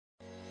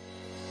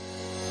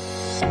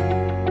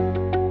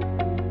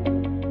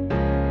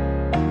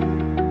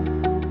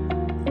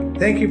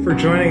Thank you for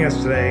joining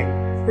us today.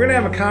 We're going to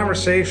have a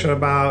conversation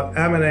about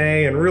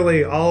M&A and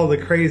really all of the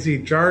crazy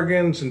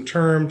jargons and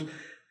terms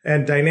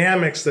and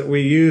dynamics that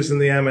we use in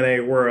the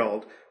M&A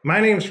world. My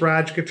name is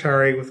Raj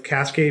Katari with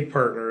Cascade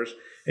Partners,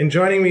 and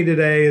joining me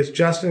today is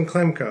Justin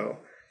Klimko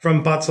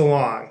from Butts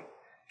Along.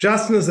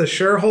 Justin is the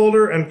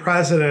shareholder and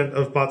president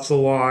of Butts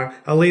Along,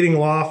 a leading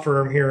law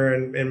firm here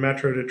in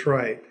Metro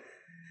Detroit.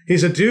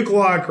 He's a Duke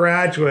Law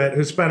graduate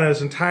who spent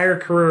his entire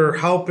career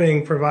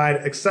helping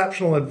provide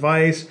exceptional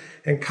advice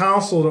and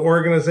counsel to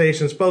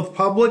organizations, both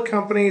public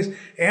companies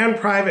and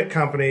private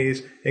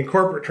companies, in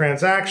corporate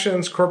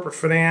transactions, corporate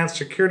finance,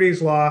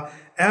 securities law,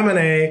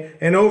 M&A,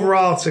 and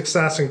overall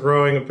success in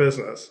growing a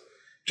business.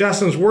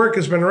 Justin's work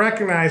has been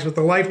recognized with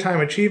the Lifetime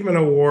Achievement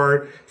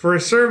Award for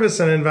his service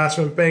in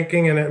investment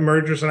banking and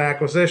mergers and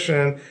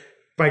acquisition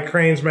by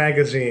Crain's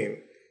Magazine.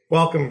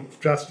 Welcome,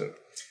 Justin.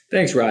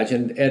 Thanks, Raj.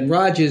 And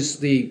Raj is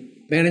the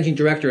managing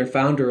director and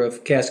founder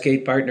of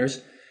Cascade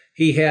Partners.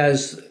 He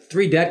has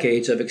 3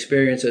 decades of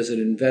experience as an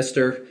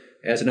investor,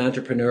 as an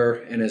entrepreneur,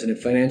 and as a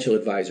financial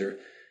advisor.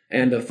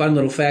 And a fun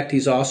little fact,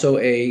 he's also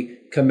a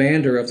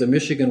commander of the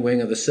Michigan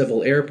wing of the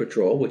Civil Air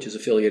Patrol, which is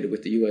affiliated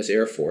with the U.S.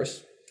 Air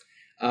Force.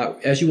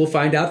 As you will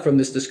find out from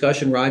this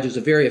discussion, Raj is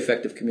a very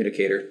effective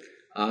communicator,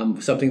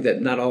 something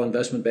that not all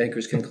investment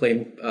bankers can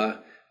claim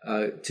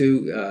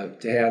to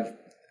have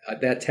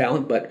that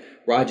talent, but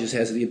Raj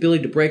has the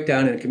ability to break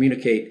down and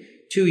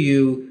communicate to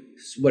you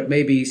what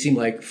maybe seem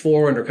like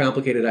foreign or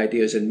complicated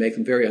ideas and make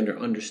them very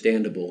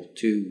understandable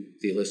to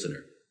the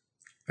listener.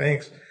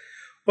 Thanks.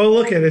 Well,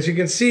 look, as you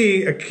can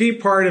see, a key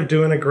part of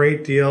doing a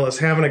great deal is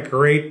having a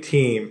great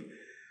team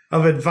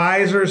of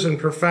advisors and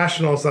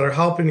professionals that are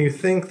helping you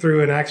think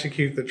through and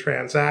execute the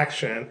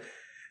transaction.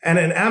 And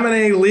an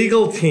M&A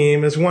legal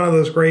team is one of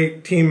those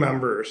great team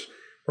members,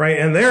 right?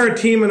 And they're a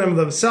team in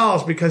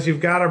themselves because you've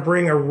got to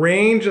bring a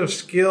range of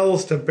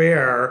skills to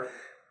bear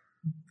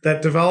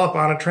that develop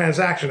on a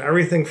transaction,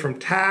 everything from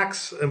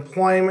tax,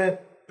 employment,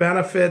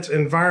 benefits,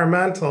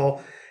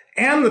 environmental,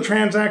 and the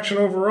transaction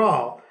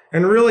overall.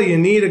 And really, you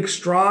need a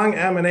strong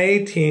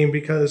M&A team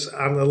because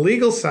on the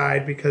legal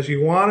side, because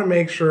you want to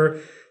make sure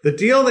the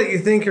deal that you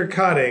think you're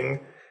cutting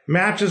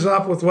matches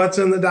up with what's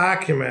in the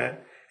document.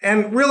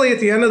 And really, at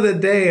the end of the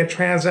day, a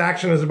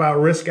transaction is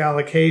about risk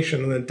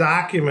allocation, and the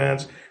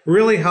documents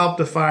really help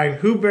define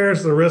who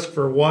bears the risk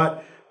for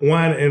what,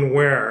 when, and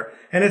where.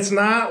 And it's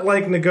not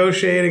like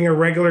negotiating a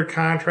regular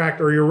contract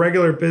or your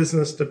regular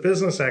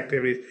business-to-business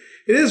activities.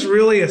 It is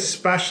really a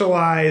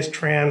specialized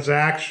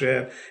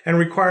transaction and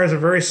requires a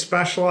very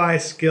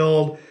specialized,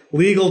 skilled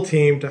legal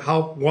team to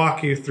help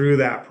walk you through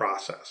that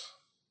process.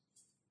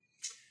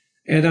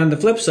 And on the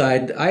flip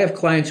side, I have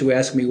clients who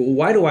ask me, well,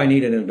 why do I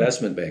need an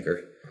investment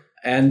banker?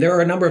 And there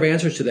are a number of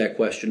answers to that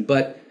question,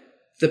 but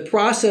the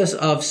process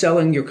of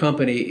selling your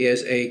company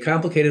is a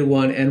complicated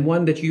one and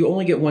one that you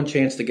only get one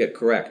chance to get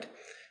correct.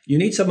 You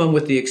need someone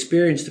with the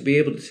experience to be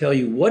able to tell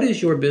you what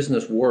is your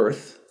business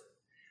worth,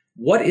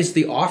 what is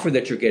the offer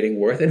that you're getting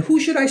worth, and who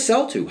should I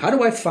sell to? How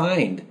do I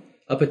find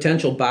a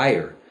potential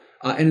buyer?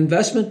 An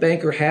investment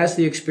banker has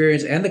the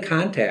experience and the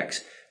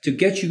contacts to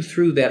get you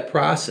through that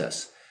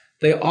process.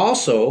 They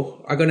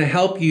also are going to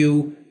help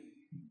you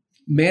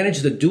manage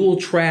the dual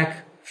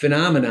track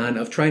phenomenon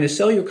of trying to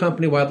sell your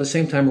company while at the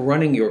same time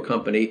running your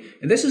company.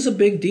 And this is a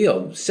big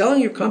deal.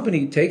 Selling your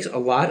company takes a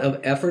lot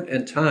of effort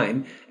and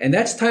time, and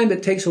that's time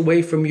that takes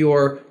away from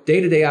your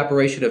day-to-day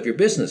operation of your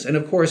business. And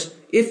of course,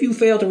 if you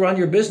fail to run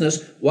your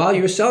business while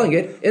you're selling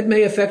it, it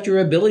may affect your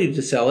ability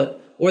to sell it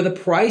or the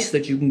price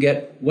that you can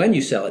get when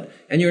you sell it.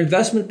 And your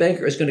investment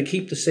banker is going to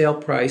keep the sale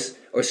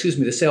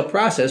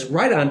process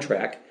right on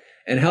track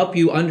and help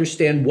you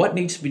understand what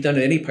needs to be done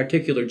at any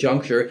particular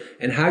juncture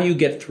and how you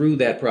get through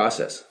that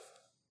process.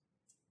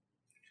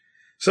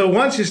 So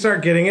once you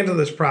start getting into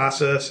this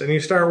process and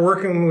you start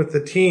working with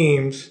the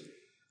teams,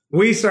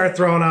 we start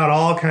throwing out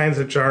all kinds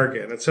of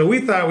jargon. And so we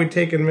thought we'd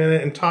take a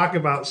minute and talk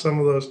about some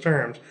of those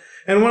terms.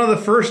 And one of the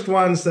first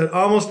ones that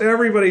almost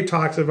everybody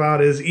talks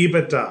about is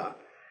EBITDA,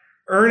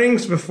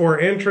 earnings before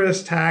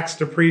interest, tax,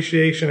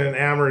 depreciation, and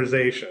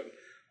amortization.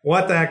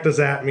 What the heck does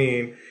that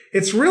mean?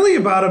 It's really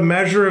about a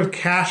measure of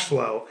cash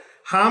flow.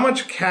 How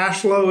much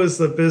cash flow is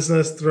the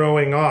business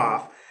throwing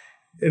off?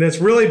 And it's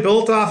really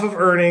built off of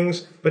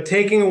earnings, but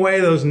taking away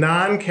those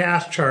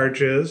non-cash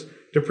charges,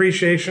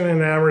 depreciation and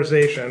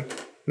amortization,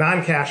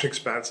 non-cash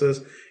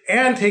expenses,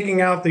 and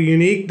taking out the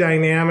unique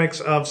dynamics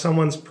of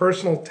someone's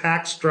personal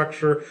tax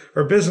structure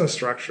or business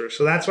structure.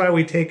 So that's why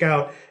we take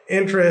out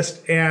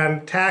interest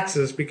and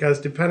taxes, because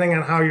depending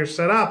on how you're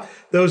set up,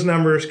 those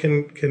numbers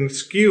can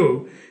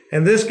skew.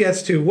 And this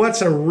gets to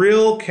what's a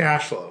real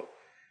cash flow.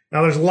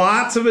 Now, there's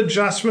lots of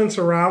adjustments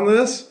around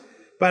this,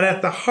 but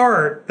at the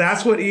heart,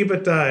 that's what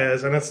EBITDA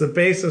is, and it's the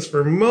basis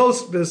for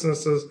most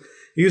businesses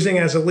using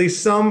as at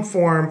least some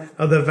form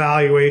of the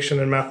valuation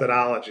and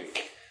methodology.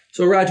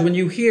 So, Raj, when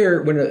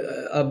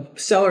a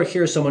seller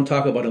hears someone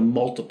talk about a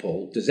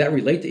multiple, does that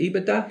relate to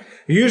EBITDA?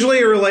 Usually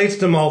it relates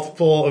to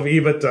multiple of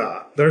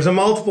EBITDA. There's a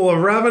multiple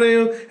of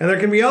revenue, and there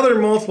can be other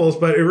multiples,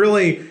 but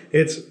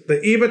it's the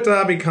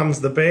EBITDA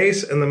becomes the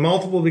base, and the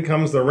multiple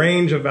becomes the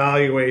range of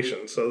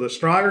valuation. So the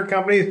stronger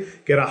companies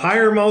get a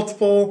higher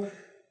multiple,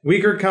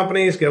 weaker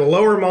companies get a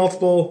lower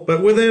multiple,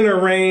 but within a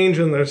range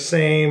in their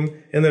same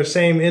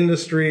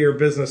industry or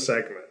business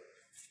segment.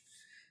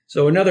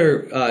 So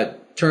another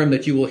term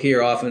that you will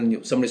hear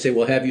often, somebody say,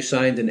 well, have you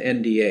signed an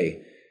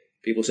NDA?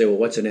 People say, well,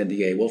 what's an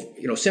NDA?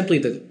 Well, simply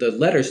the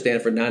letters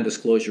stand for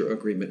non-disclosure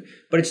agreement,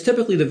 but it's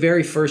typically the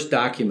very first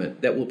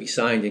document that will be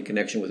signed in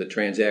connection with a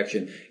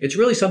transaction. It's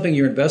really something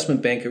your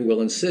investment banker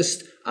will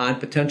insist on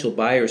potential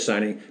buyers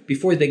signing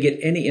before they get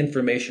any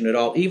information at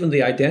all, even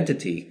the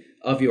identity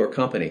of your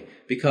company,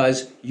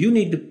 because you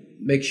need to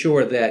make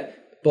sure that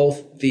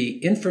both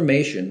the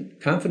information,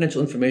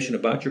 confidential information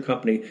about your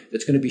company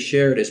that's going to be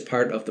shared as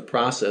part of the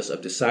process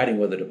of deciding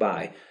whether to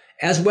buy,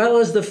 as well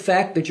as the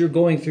fact that you're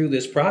going through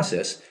this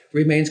process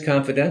remains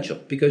confidential,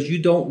 because you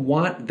don't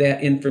want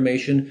that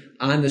information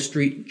on the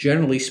street,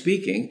 generally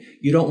speaking.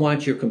 You don't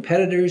want your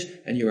competitors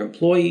and your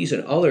employees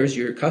and others,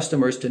 your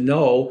customers, to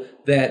know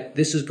that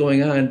this is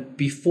going on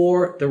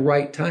before the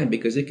right time,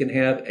 because it can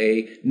have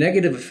a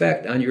negative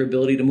effect on your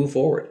ability to move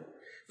forward.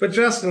 But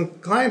Justin,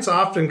 clients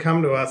often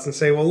come to us and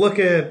say, well, look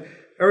at,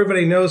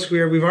 everybody knows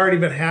we've already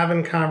been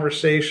having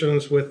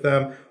conversations with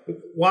them.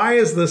 Why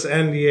is this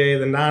NDA,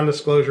 the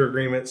non-disclosure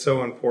agreement,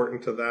 so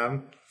important to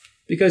them?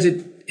 Because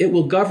it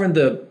will govern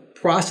the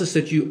process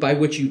by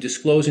which you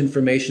disclose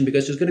information,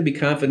 because there's going to be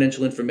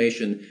confidential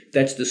information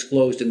that's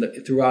disclosed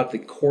throughout the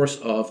course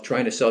of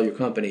trying to sell your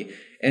company.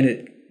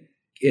 And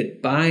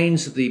it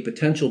binds the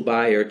potential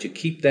buyer to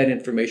keep that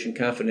information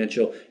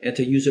confidential and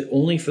to use it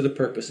only for the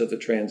purpose of the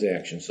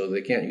transaction. So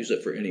they can't use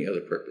it for any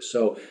other purpose.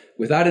 So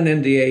without an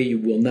NDA, you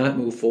will not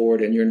move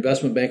forward, and your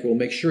investment banker will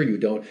make sure you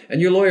don't.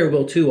 And your lawyer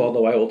will too,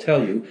 although I will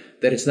tell you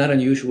that it's not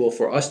unusual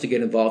for us to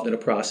get involved in a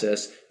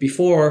process after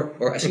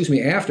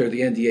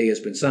the NDA has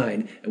been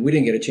signed and we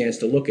didn't get a chance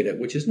to look at it,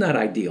 which is not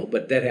ideal,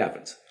 but that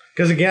happens.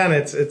 Because again,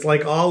 it's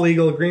like all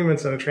legal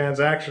agreements in a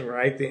transaction,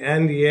 right? The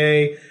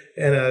NDA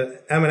in a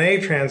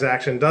M&A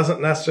transaction doesn't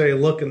necessarily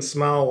look and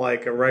smell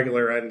like a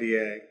regular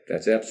NDA.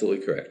 That's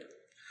absolutely correct.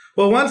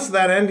 Well, once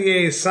that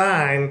NDA is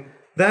signed,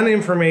 then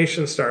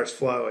information starts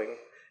flowing.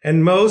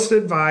 And most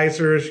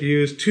advisors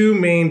use two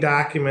main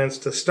documents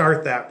to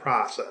start that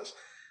process.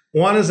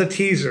 One is a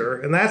teaser,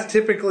 and that's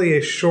typically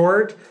a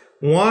short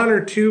 1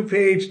 or 2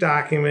 page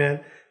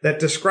document that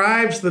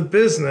describes the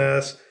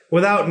business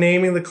without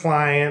naming the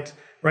client,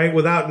 right?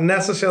 Without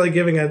necessarily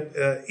giving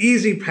an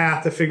easy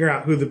path to figure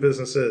out who the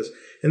business is.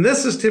 And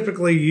this is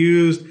typically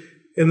used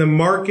in the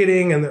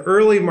marketing and the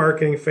early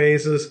marketing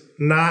phases,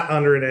 not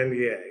under an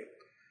NDA.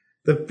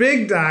 The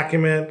big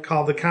document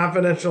called the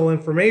Confidential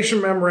Information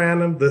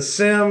Memorandum, the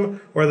CIM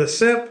or the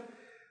SIP,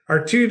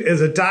 is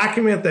a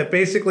document that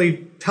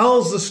basically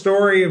tells the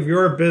story of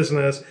your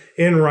business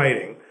in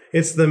writing.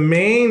 It's the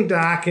main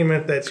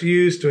document that's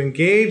used to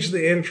engage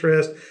the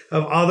interest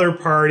of other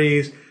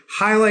parties,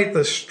 highlight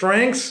the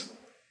strengths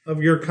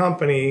of your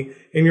company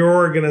in your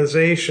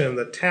organization,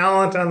 the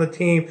talent on the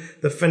team,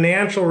 the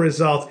financial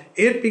results.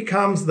 It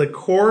becomes the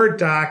core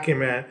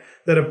document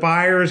that a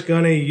buyer is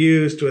going to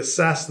use to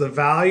assess the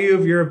value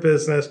of your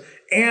business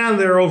and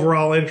their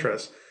overall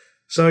interest.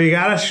 So you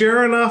got to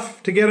share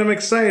enough to get them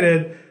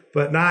excited,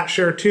 but not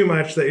share too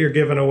much that you're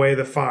giving away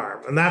the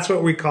farm. And that's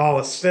what we call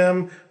a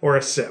CIM or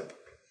a SIP.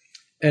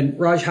 And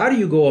Raj, how do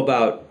you go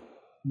about,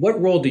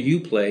 what role do you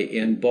play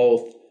in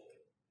both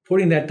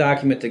putting that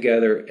document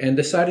together and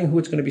deciding who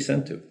it's going to be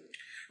sent to?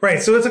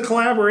 Right. So it's a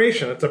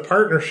collaboration. It's a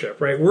partnership,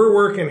 right? We're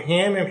working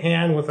hand in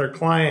hand with our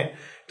client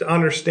to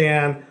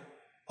understand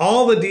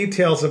all the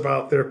details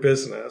about their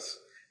business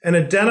and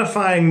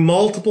identifying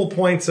multiple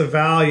points of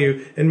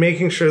value and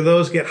making sure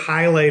those get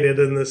highlighted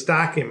in this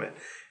document.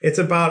 It's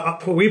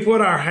about, we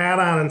put our hat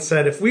on and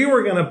said, if we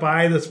were going to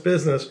buy this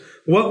business,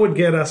 what would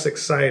get us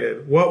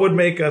excited? What would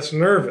make us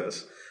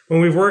nervous? When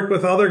we've worked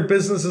with other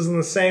businesses in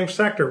the same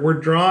sector, we're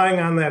drawing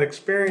on that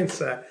experience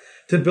set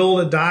to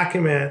build a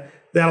document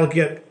that'll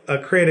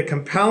create a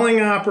compelling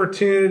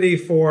opportunity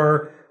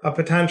for a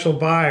potential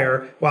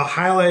buyer while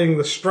highlighting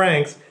the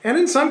strengths and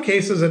in some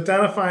cases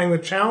identifying the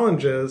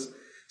challenges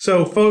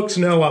so folks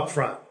know up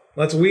front.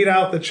 Let's weed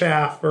out the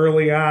chaff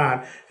early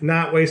on and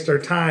not waste our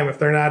time if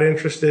they're not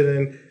interested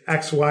in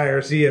X, Y,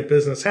 or Z a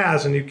business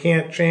has. And you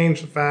can't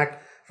change the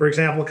fact, for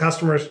example,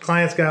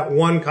 clients got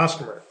one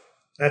customer.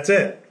 That's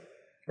it,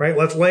 right?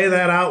 Let's lay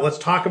that out. Let's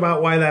talk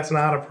about why that's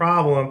not a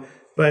problem.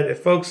 But if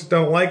folks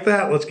don't like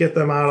that, let's get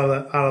them out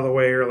of the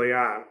way early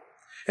on.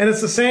 And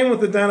it's the same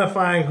with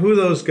identifying who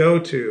those go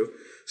to.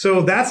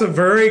 So that's a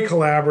very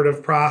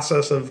collaborative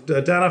process of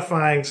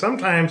identifying.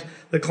 Sometimes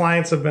the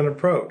clients have been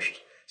approached.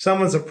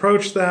 Someone's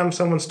approached them.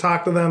 Someone's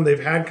talked to them.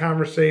 They've had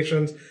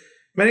conversations.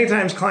 Many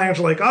times clients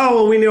are like, oh,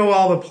 well, we know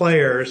all the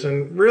players.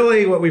 And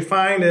really what we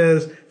find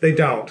is they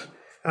don't.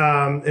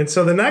 And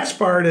so the next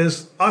part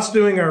is us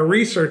doing our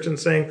research and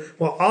saying,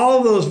 well, all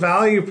of those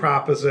value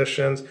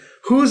propositions,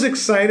 who's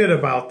excited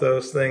about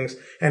those things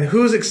and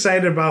who's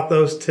excited about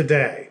those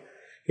today?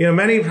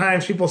 Many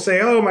times people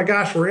say, oh my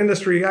gosh, we're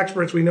industry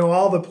experts. We know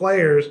all the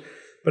players.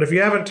 But if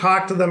you haven't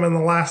talked to them in the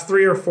last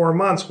 3 or 4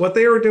 months, what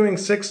they were doing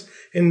 6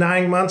 and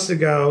 9 months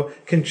ago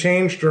can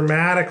change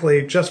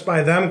dramatically just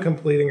by them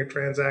completing a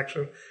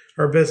transaction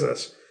or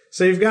business.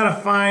 So you've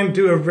got to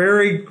do a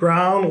very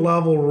ground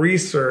level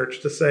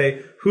research to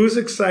say who's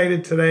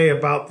excited today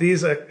about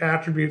these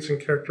attributes and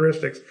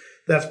characteristics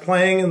that's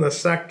playing in the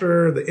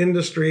sector, the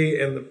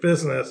industry, and the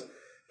business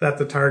that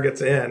the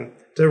target's in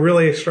to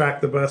really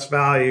extract the best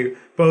value,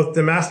 both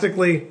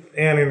domestically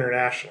and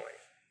internationally.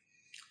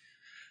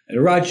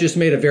 And Raj just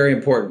made a very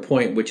important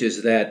point, which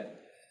is that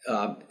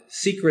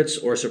secrets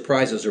or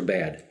surprises are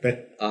bad.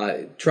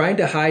 Trying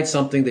to hide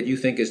something that you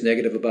think is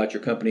negative about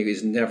your company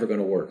is never going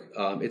to work.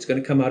 It's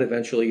going to come out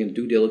eventually in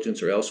due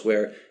diligence or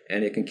elsewhere,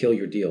 and it can kill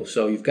your deal.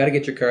 So you've got to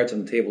get your cards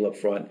on the table up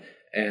front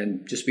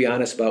and just be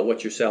honest about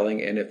what you're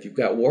selling. And if you've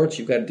got warts,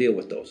 you've got to deal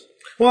with those.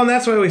 Well, and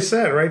that's why we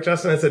said, right,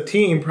 Justin, it's a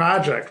team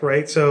project,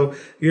 right? So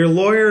your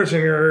lawyers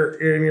and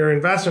your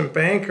investment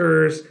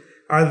bankers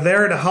are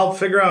there to help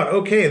figure out,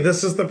 okay,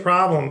 this is the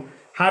problem.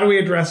 How do we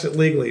address it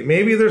legally?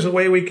 Maybe there's a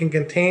way we can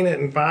contain it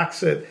and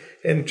box it,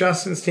 and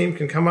Justin's team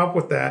can come up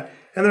with that.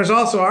 And there's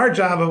also our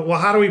job of, well,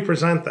 how do we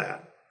present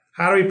that?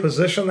 How do we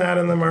position that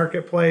in the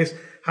marketplace?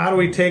 How do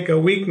we take a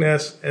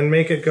weakness and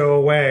make it go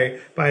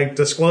away by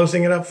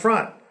disclosing it up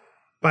front,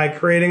 by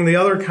creating the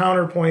other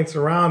counterpoints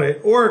around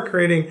it, or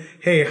creating,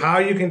 hey, how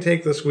you can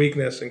take this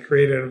weakness and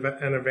create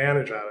an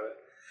advantage out of it.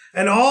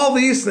 And all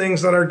these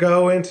things that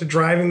go into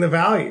driving the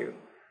value.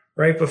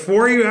 Right?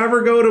 Before you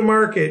ever go to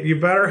market, you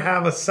better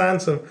have a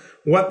sense of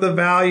what the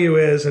value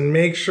is and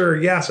make sure,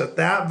 yes, at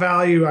that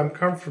value, I'm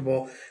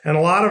comfortable. And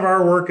a lot of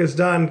our work is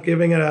done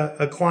giving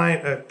a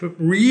client a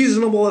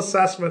reasonable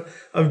assessment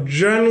of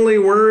generally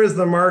where is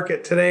the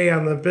market today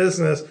on the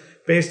business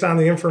based on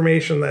the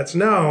information that's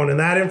known. And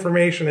that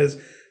information is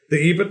the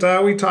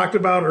EBITDA we talked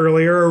about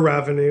earlier, or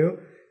revenue,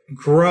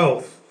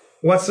 growth.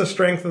 What's the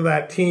strength of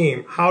that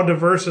team? How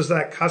diverse is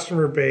that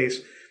customer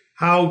base?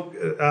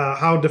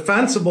 How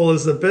defensible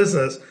is the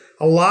business?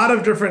 A lot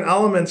of different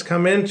elements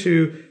come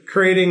into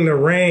creating the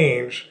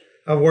range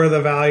of where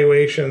the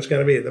valuation is going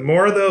to be. The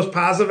more of those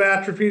positive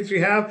attributes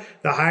you have,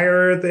 the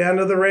higher at the end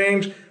of the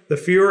range. The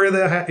fewer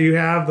that you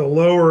have, the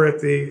lower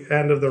at the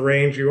end of the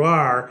range you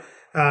are.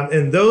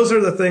 And those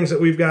are the things that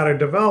we've got to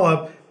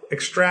develop,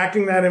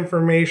 extracting that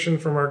information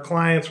from our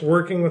clients,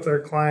 working with our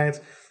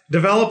clients,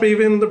 develop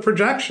even the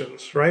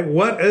projections, right?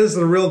 What is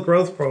the real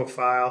growth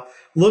profile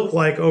look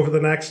like over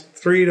the next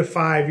 3 to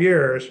 5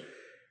 years?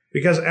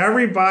 Because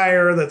every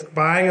buyer that's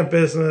buying a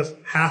business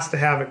has to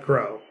have it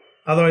grow.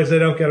 Otherwise, they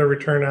don't get a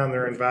return on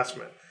their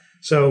investment.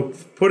 So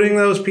putting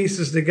those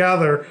pieces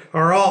together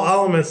are all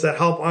elements that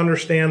help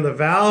understand the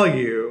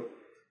value.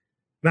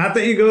 Not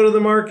that you go to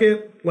the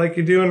market like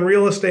you do in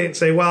real estate and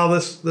say, well,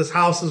 this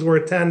house is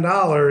worth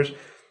 $10.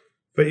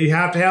 But you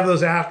have to have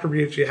those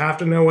attributes. You have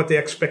to know what the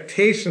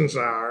expectations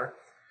are.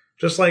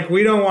 Just like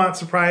we don't want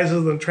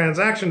surprises and the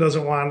transaction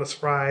doesn't want a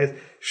surprise,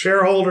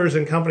 shareholders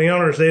and company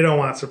owners, they don't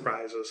want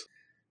surprises.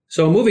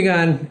 So moving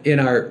on in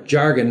our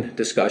jargon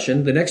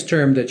discussion, the next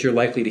term that you're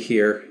likely to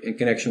hear in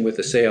connection with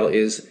the sale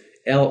is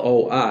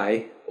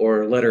LOI,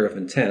 or letter of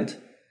intent.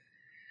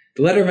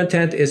 The letter of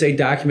intent is a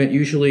document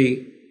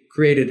usually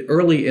created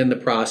early in the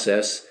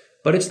process,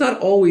 but it's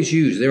not always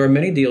used. There are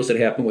many deals that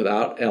happen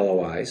without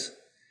LOIs.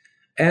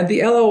 And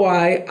the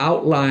LOI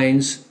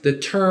outlines the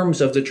terms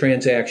of the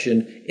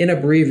transaction in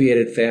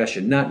abbreviated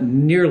fashion, not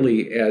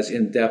nearly as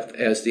in-depth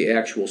as the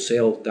actual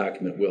sale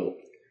document will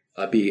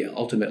be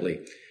ultimately.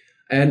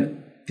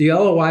 And the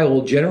LOI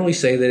will generally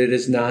say that it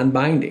is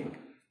non-binding.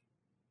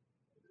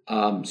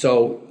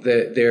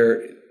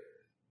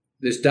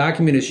 This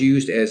document is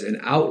used as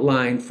an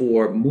outline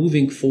for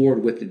moving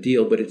forward with the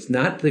deal, but it's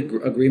not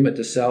the agreement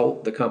to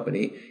sell the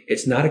company.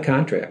 It's not a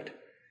contract.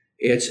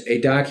 It's a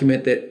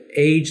document that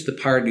aids the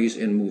parties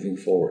in moving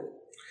forward.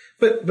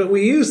 But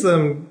we use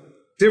them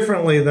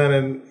differently than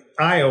an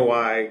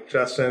IOI,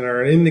 Justin,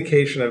 or an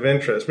indication of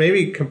interest.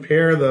 Maybe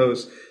compare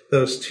those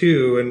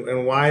two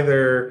and why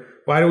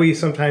do we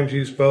sometimes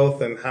use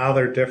both and how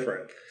they're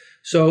different?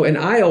 So an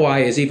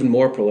IOI is even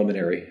more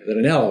preliminary than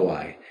an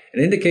LOI.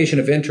 An indication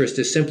of interest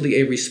is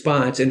simply a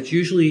response, and it's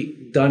usually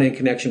done in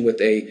connection with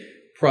a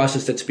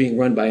process that's being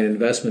run by an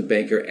investment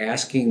banker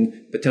asking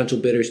potential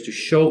bidders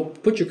to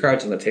put your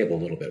cards on the table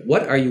a little bit.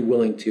 What are you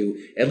willing to,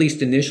 at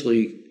least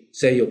initially,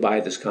 say you'll buy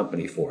this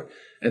company for?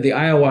 And the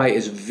IOI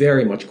is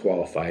very much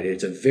qualified.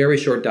 It's a very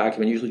short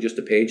document, usually just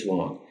a page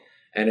long.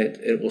 And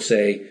it will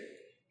say,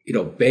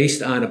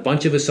 based on a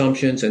bunch of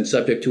assumptions and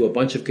subject to a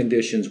bunch of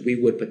conditions, we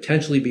would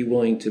potentially be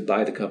willing to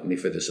buy the company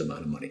for this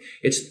amount of money.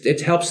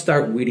 It helps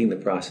start weeding the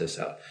process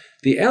out.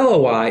 The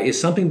LOI is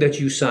something that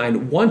you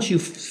sign once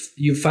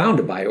you've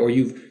found a buyer, or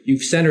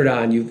you've centered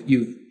on,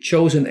 you've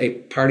chosen a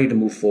party to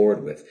move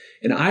forward with.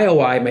 An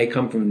IOI may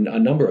come from a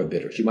number of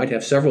bidders. You might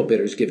have several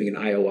bidders giving an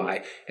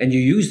IOI, and you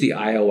use the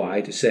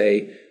IOI to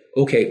say,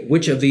 okay,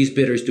 which of these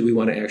bidders do we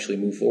want to actually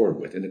move forward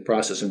with in the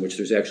process in which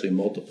there's actually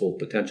multiple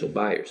potential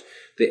buyers?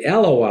 The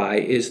LOI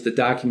is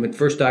the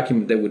first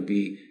document that would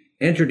be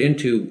entered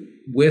into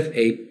with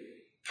a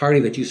party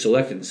that you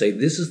selected and say,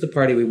 this is the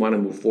party we want to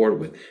move forward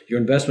with. Your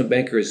investment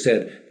banker has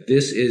said,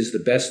 this is the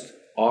best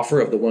offer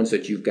of the ones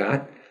that you've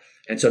got.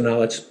 And so now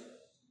let's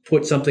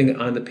put something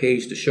on the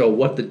page to show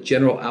what the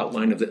general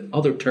outline of the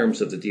other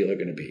terms of the deal are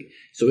going to be.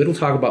 So it'll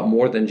talk about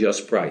more than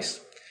just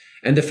price.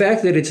 And the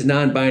fact that it's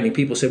non-binding,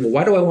 people say, well,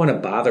 why do I want to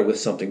bother with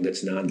something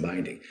that's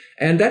non-binding?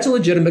 And that's a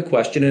legitimate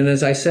question. And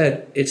as I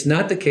said, it's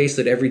not the case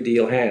that every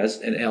deal has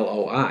an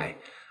LOI,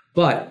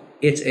 but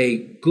it's a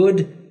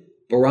good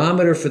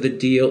barometer for the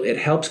deal. It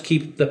helps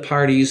keep the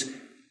parties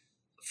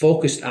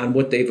focused on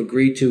what they've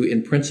agreed to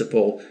in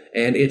principle.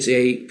 And it's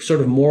a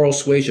sort of moral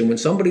suasion. When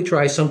somebody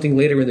tries something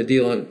later in the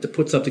deal and to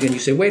put something in, you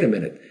say, wait a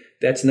minute,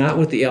 that's not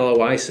what the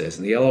LOI says.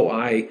 And the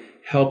LOI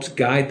helps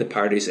guide the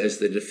parties as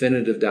the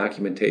definitive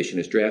documentation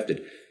is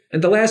drafted.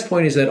 And the last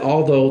point is that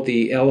although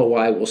the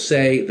LOI will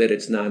say that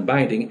it's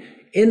non-binding,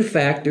 in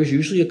fact, there's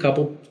usually a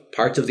couple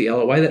parts of the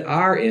LOI that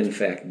are in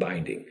fact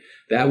binding.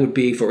 That would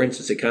be, for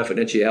instance, a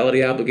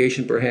confidentiality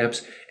obligation,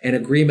 perhaps, an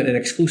agreement, an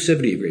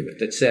exclusivity agreement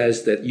that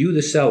says that you,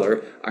 the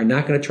seller, are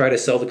not going to try to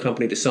sell the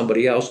company to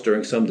somebody else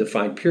during some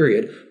defined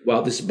period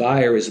while this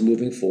buyer is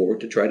moving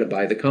forward to try to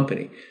buy the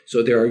company.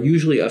 So there are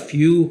usually a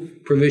few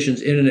provisions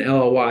in an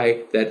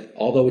LOI that,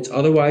 although it's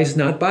otherwise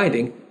not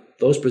binding,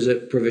 those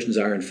provisions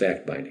are in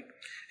fact binding.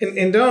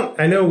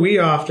 I know we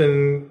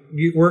often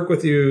work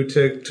with you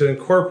to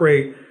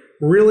incorporate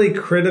really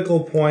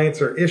critical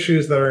points or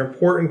issues that are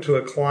important to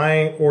a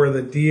client or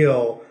the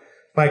deal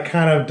by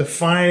kind of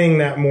defining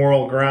that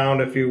moral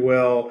ground, if you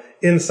will,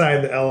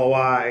 inside the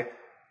LOI,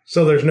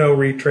 so there's no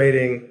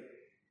retrading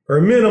or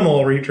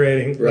minimal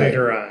retrading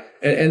later on.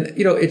 And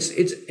you know, it's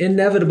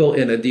inevitable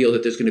in a deal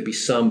that there's going to be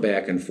some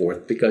back and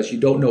forth because you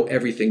don't know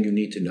everything you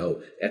need to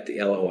know at the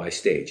LOI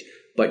stage.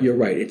 But you're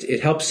right.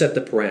 It helps set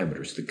the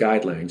parameters, the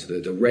guidelines,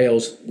 the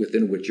rails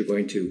within which you're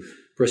going to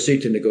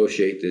proceed to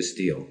negotiate this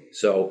deal.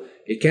 So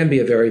it can be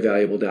a very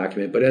valuable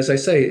document. But as I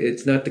say,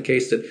 it's not the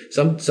case that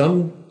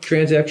some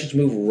transactions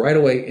move right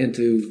away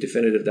into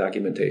definitive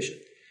documentation.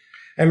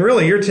 And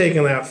really, you're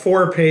taking that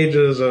 4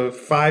 pages of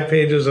 5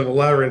 pages of a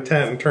letter of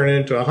intent and turning it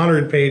into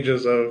 100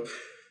 pages of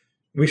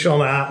we shall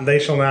not, and they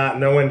shall not,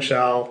 no one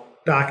shall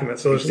document.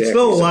 So there's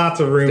still lots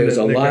of room to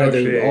negotiate.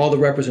 There's a lot of all the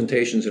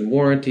representations and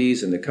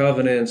warranties and the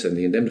covenants and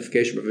the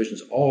indemnification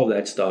provisions, all of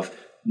that stuff.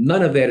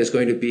 None of that is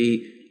going to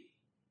be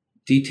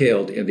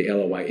detailed in the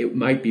LOI. It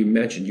might be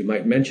mentioned. You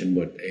might mention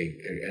what a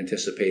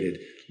anticipated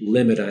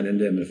limit on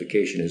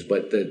indemnification is,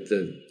 but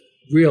the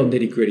real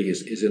nitty-gritty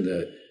is in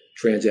the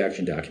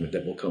transaction document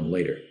that will come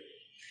later.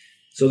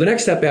 So the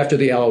next step after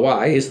the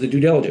LOI is the due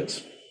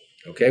diligence.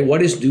 Okay,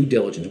 what is due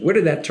diligence? Where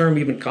did that term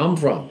even come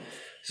from?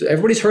 So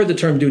everybody's heard the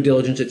term due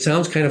diligence. It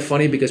sounds kind of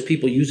funny because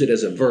people use it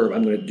as a verb.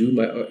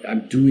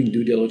 I'm doing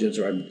due diligence,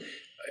 or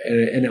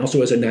and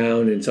also as a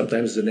noun and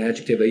sometimes as an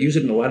adjective. They use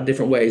it in a lot of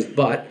different ways,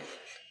 but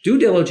due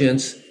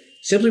diligence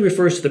simply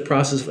refers to the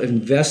process of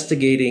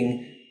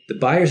investigating the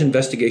buyer's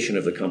investigation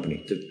of the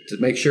company to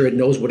make sure it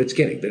knows what it's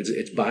getting, that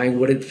it's buying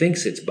what it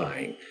thinks it's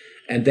buying.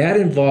 And that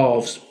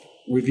involves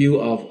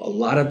review of a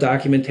lot of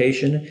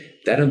documentation.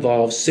 That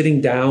involves sitting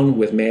down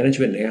with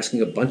management and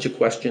asking a bunch of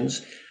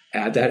questions.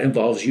 That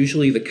involves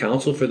usually the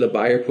counsel for the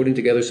buyer putting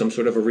together some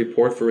sort of a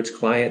report for its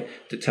client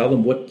to tell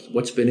them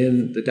what's been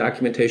in the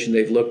documentation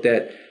they've looked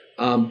at.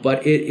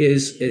 But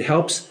it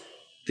helps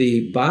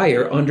the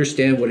buyer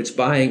understand what it's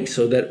buying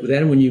so that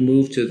then when you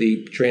move to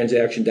the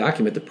transaction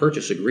document, the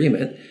purchase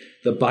agreement,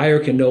 the buyer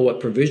can know what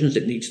provisions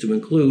it needs to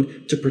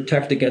include to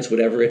protect against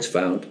whatever it's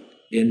found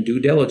in due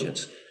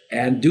diligence.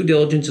 And due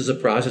diligence is a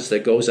process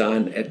that goes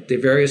on at the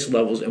various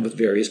levels and with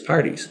various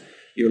parties.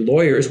 Your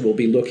lawyers will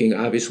be looking,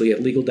 obviously,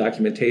 at legal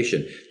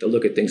documentation. They'll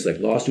look at things like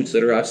lawsuits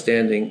that are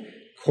outstanding,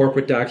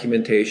 corporate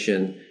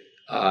documentation,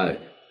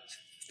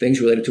 things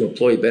related to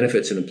employee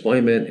benefits and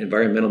employment,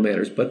 environmental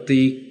matters. But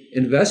the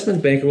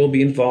investment banker will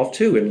be involved,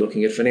 too, in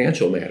looking at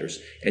financial matters.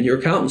 And your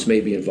accountants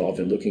may be involved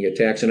in looking at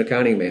tax and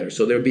accounting matters.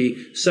 So there'll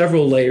be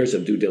several layers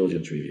of due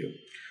diligence review.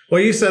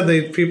 Well, you said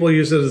that people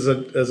use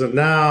it as a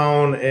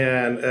noun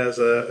and as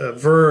a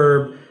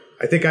verb.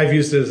 I think I've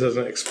used it as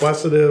an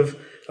expletive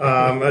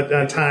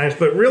at times.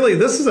 But really,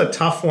 this is a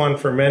tough one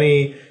for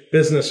many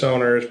business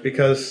owners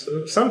because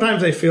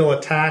sometimes they feel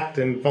attacked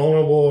and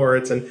vulnerable, or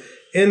it's an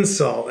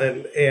insult.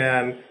 And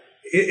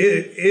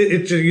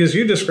it as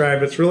you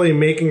described, it's really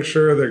making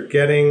sure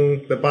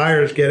the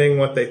buyer's getting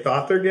what they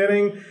thought they're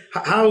getting.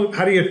 How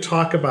do you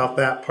talk about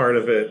that part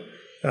of it?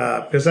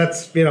 Because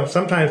that's,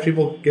 sometimes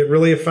people get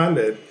really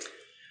offended.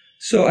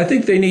 So I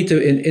think they need to,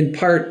 in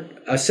part,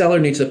 a seller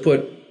needs to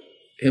put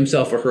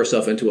himself or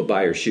herself into a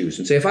buyer's shoes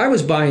and say, if I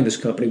was buying this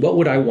company, what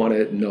would I want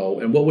to know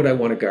and what would I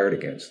want to guard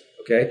against?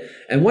 Okay.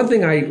 And one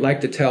thing I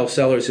like to tell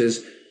sellers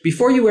is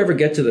before you ever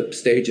get to the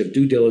stage of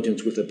due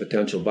diligence with a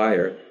potential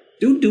buyer,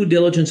 do due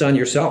diligence on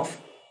yourself.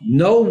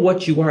 Know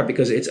what you are,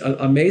 because it's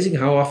amazing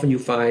how often you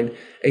find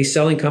a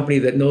selling company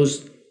that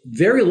knows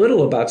very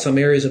little about some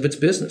areas of its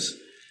business.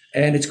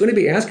 And it's going to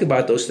be asked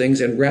about those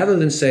things. And rather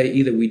than say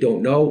either we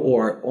don't know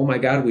or, oh my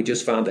God, we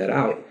just found that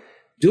out,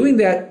 doing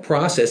that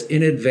process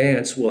in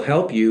advance will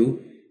help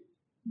you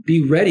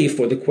be ready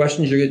for the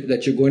questions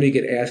that you're going to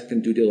get asked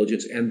in due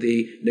diligence and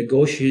the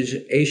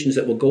negotiations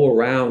that will go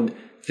around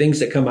things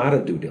that come out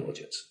of due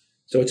diligence.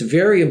 So it's a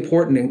very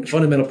important and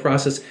fundamental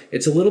process.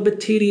 It's a little bit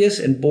tedious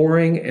and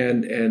boring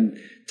and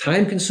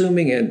time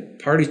consuming, and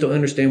parties don't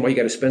understand why you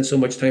got to spend so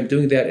much time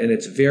doing that. And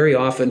it's very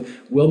often,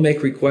 we'll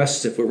make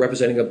requests if we're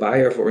representing a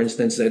buyer, for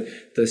instance, that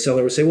the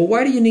seller will say, well,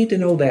 why do you need to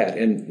know that?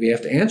 And we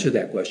have to answer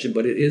that question.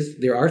 But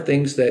there are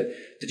things that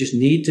just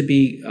need to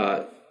be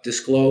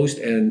disclosed,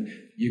 and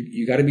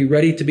you got to be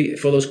ready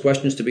for those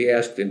questions to be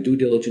asked, and due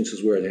diligence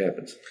is where it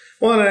happens.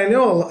 Well, and I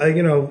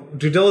know,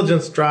 due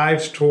diligence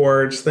drives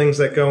towards things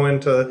that go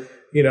into,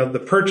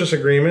 the purchase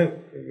agreement.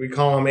 We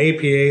call them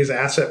APAs,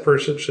 asset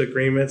purchase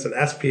agreements, and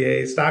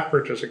SPAs, stock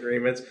purchase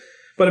agreements.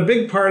 But a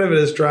big part of it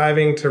is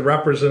driving to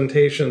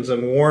representations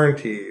and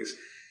warranties.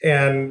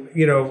 And,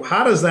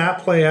 how does that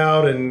play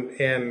out,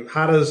 and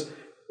how does,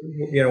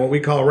 what we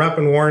call rep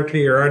and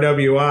warranty, or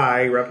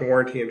RWI, rep and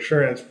warranty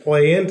insurance,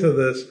 play into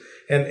this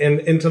and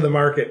into the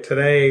market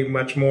today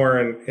much more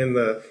in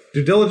the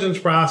due diligence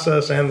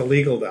process and the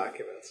legal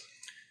documents?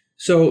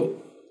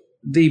 So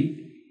the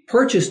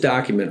purchase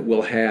document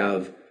will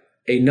have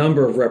a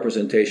number of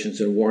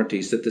representations and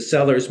warranties that the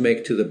sellers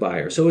make to the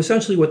buyer. So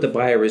essentially what the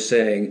buyer is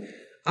saying,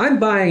 I'm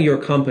buying your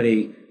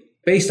company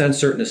based on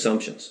certain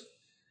assumptions.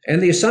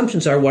 And the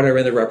assumptions are what are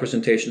in the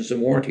representations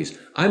and warranties.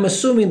 I'm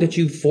assuming that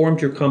you've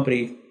formed your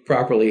company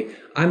properly.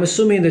 I'm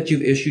assuming that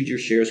you've issued your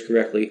shares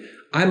correctly.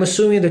 I'm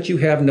assuming that you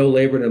have no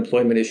labor and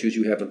employment issues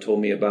you haven't told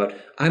me about.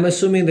 I'm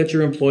assuming that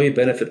your employee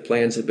benefit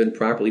plans have been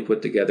properly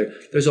put together.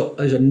 There's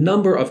a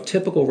number of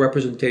typical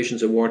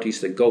representations and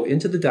warranties that go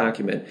into the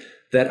document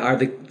that are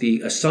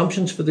the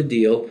assumptions for the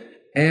deal.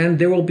 And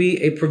there will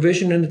be a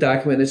provision in the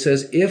document that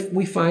says, if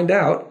we find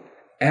out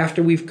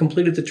after we've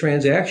completed the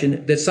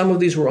transaction that some of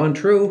these were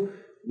untrue,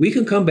 we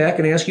can come back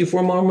and ask you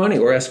for more money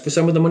or ask for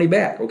some of the money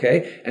back,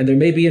 okay? And there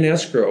may be an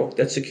escrow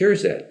that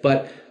secures that.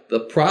 But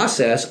the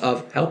process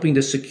of helping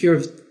to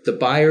secure the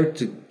buyer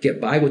to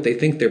get by what they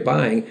think they're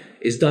buying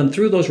is done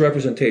through those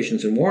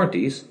representations and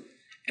warranties.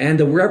 And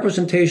the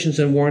representations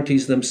and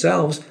warranties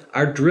themselves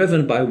are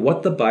driven by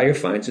what the buyer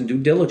finds in due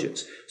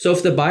diligence. So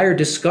if the buyer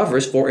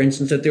discovers, for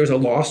instance, that there's a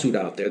lawsuit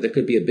out there that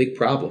could be a big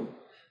problem,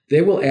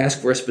 they will ask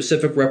for a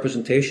specific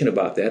representation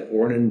about that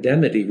or an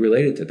indemnity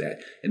related to that.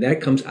 And that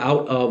comes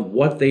out of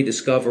what they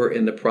discover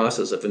in the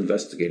process of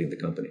investigating the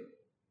company.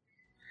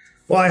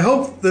 Well, I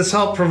hope this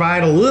helped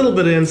provide a little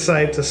bit of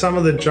insight to some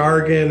of the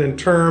jargon and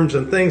terms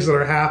and things that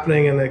are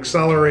happening in the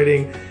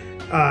accelerating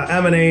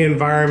M&A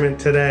environment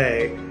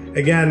today.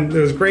 Again,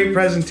 there was a great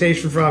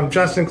presentation from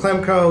Justin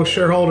Klemko,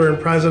 shareholder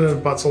and president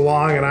of Butts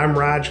Along, and I'm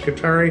Raj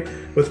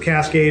Katari with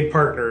Cascade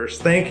Partners.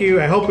 Thank you.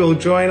 I hope you'll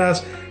join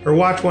us or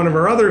watch one of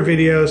our other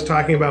videos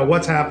talking about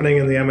what's happening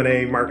in the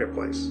M&A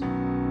marketplace.